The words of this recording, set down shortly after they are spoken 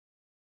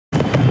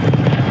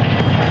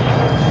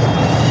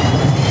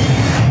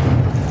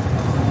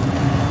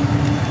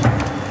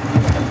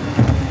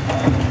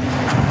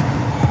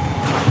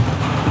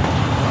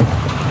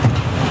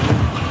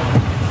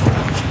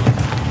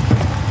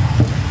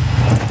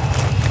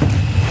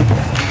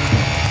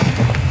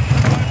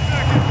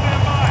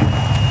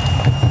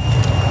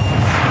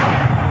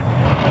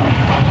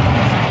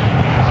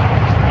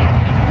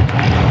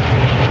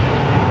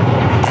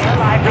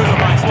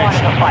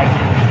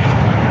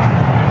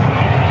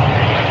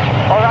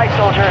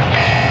soldier.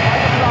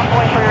 Find a drop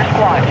point for your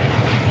squad.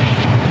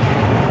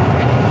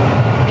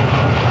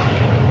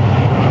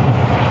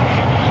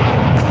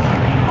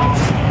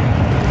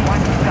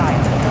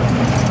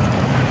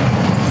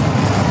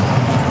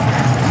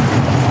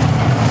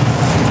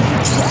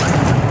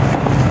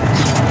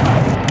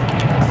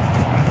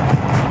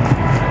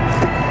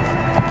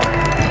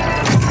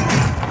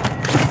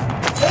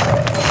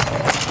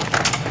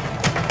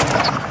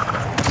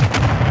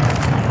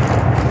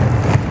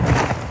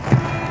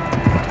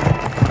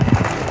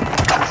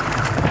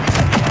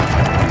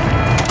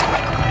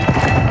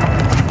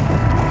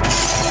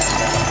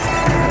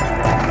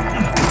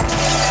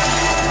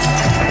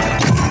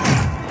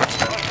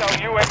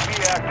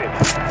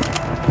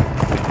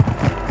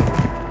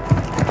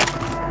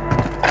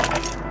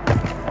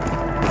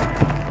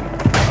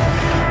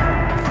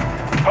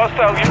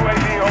 Hostile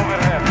UAV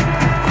overhead.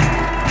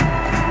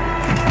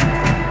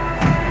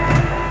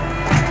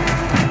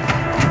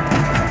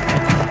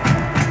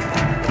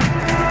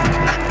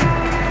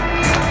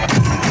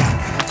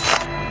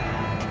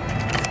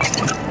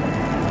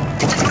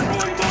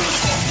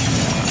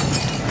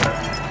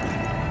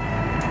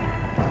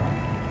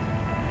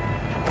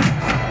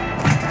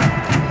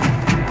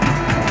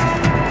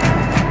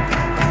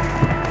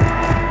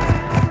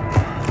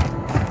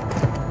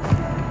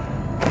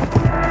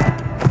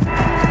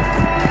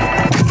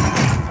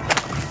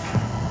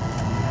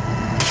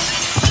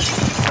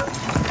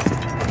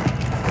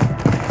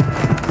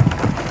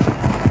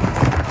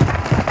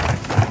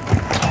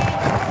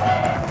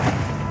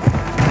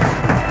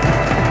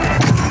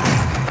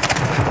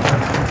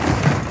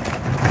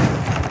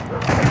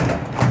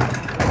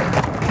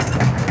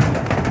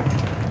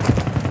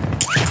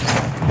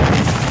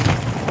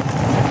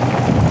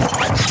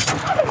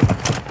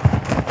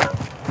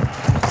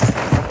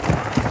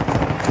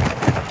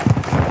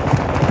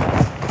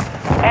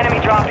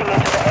 Dropping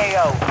into the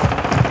AO.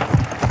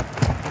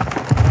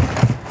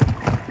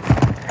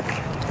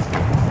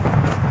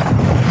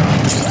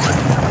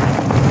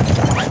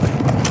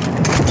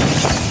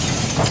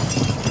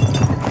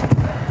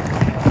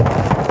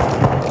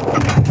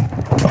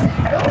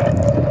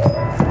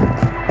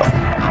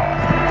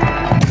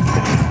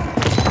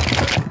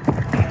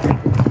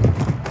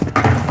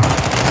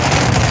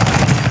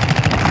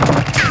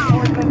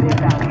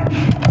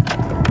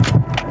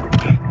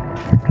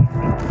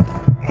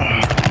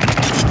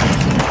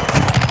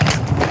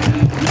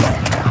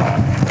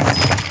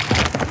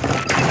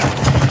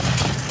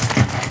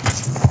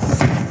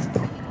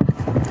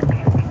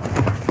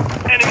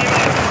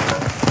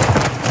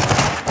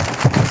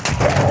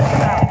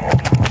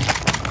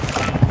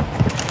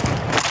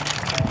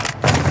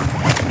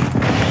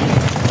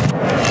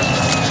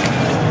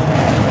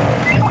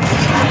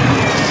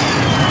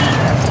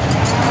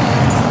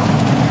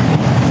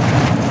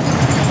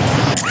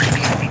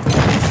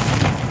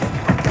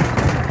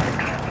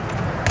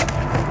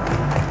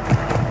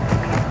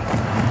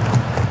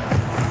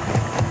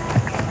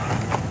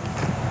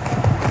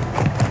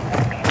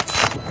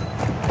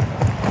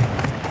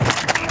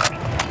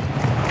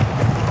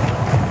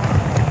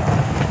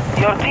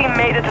 Your team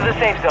made it to the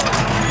safe zone.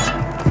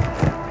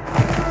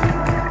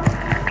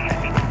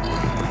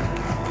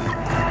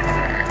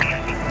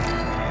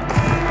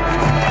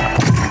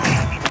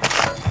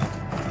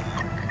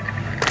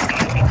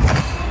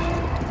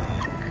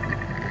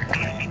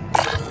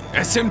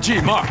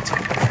 SMG marked.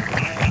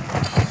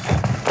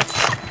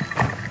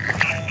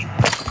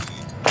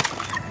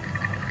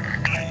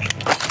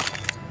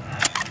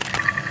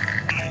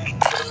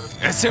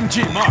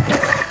 SMG marked.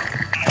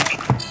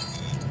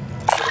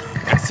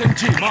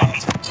 SMG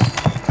marked.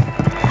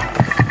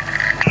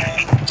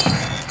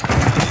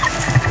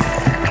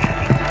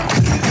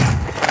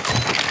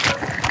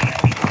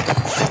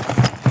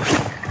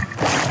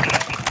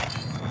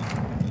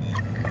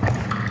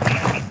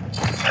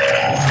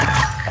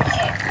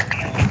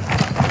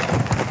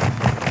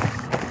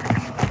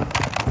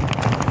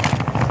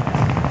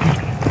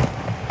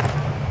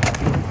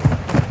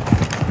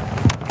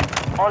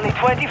 Only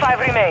 25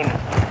 remain.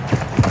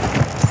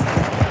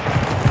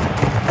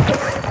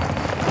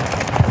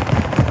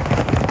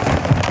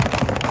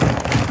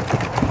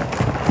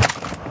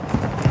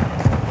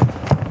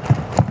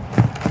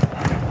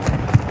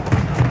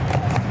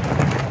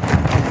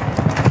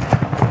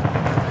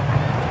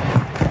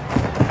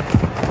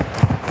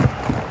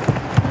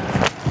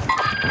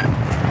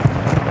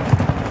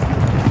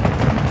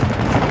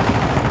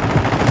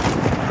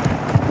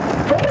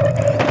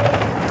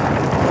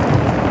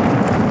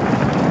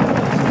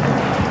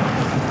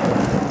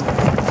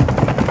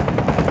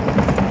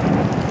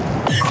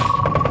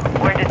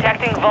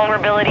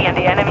 Vulnerability in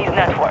the enemy's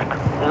network.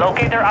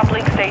 Locate their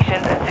uplink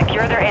stations and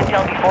secure their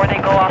intel before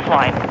they go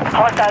offline.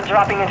 Hostiles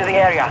dropping into the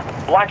area.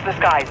 Watch the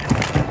skies.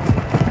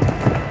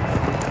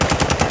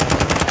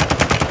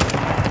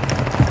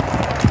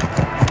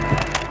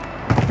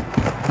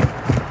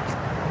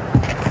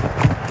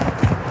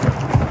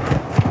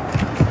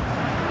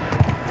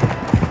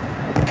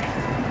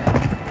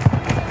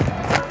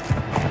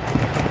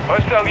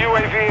 Hostile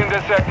UAV in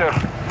the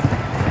sector.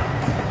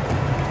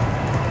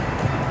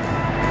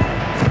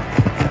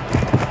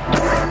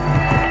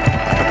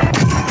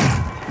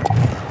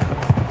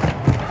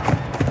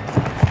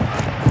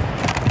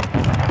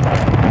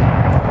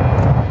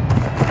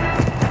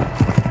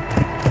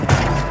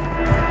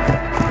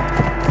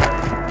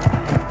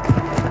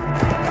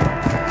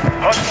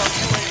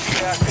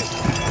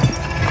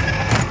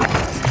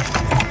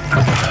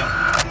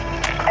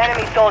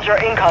 soldier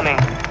incoming.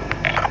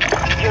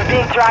 You're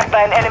being tracked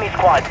by an enemy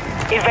squad.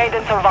 Evade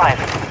and survive.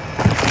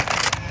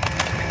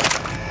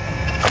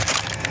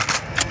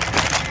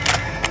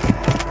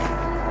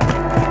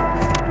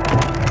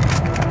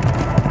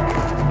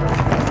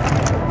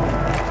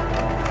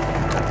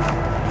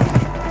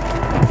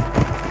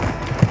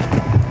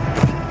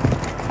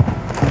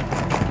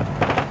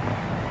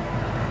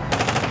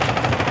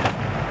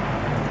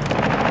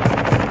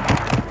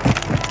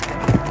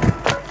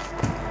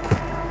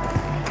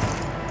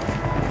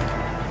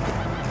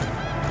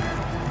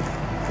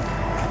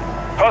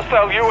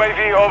 Hostile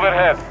UAV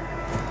overhead.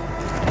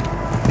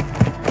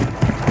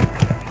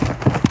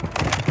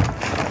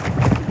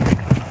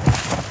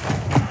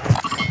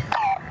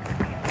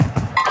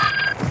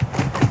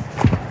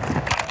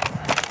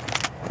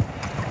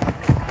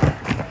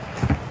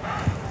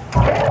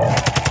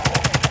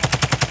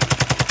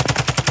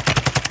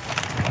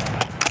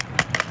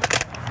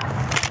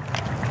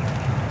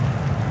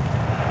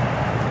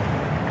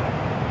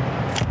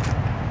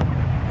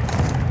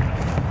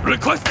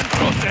 Requesting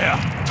crosshair.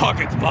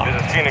 Target marked.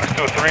 This is Phoenix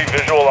 2-3,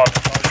 visual on.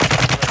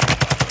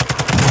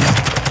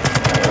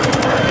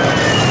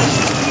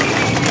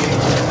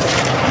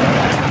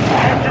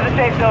 Head to the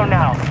safe zone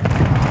now.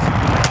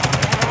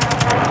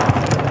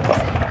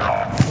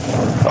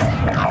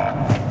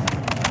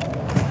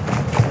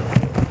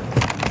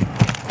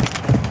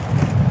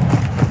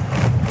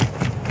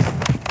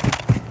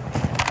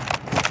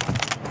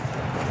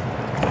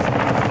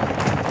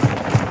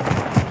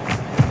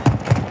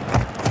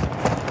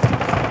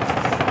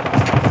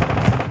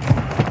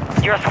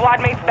 Your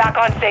squad mate's back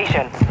on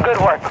station. Good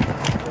work.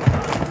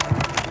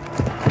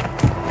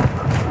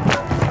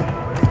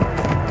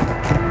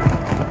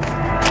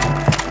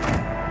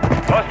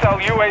 Hostile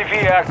UAV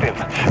active.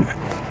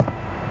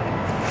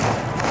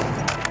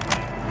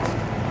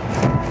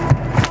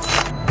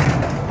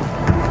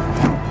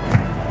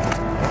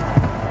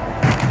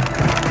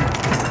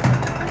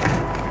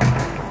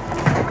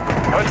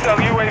 Hostile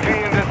UAV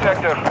in this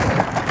sector.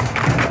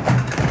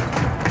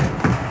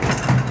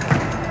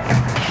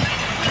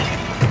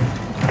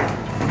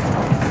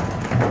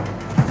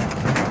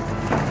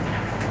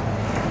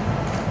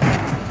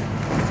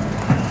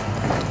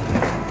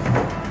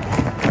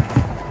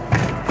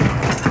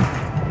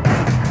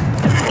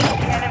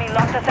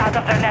 Out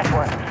of their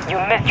network. You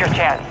missed your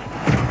chance.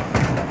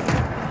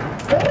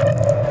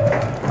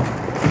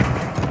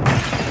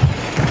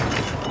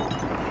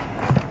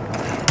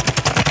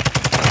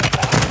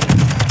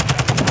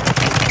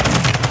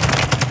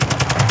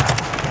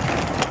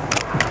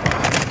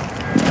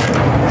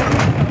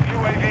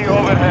 UAV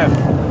overhead.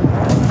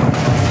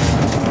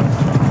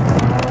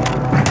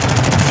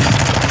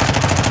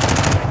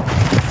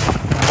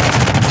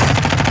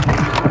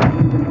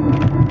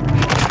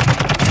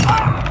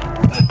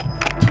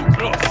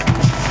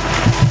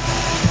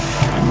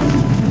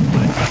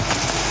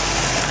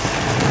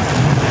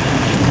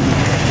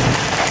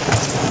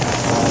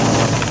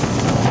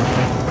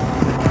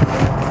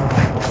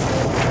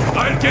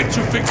 Get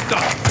you fixed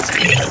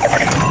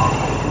up.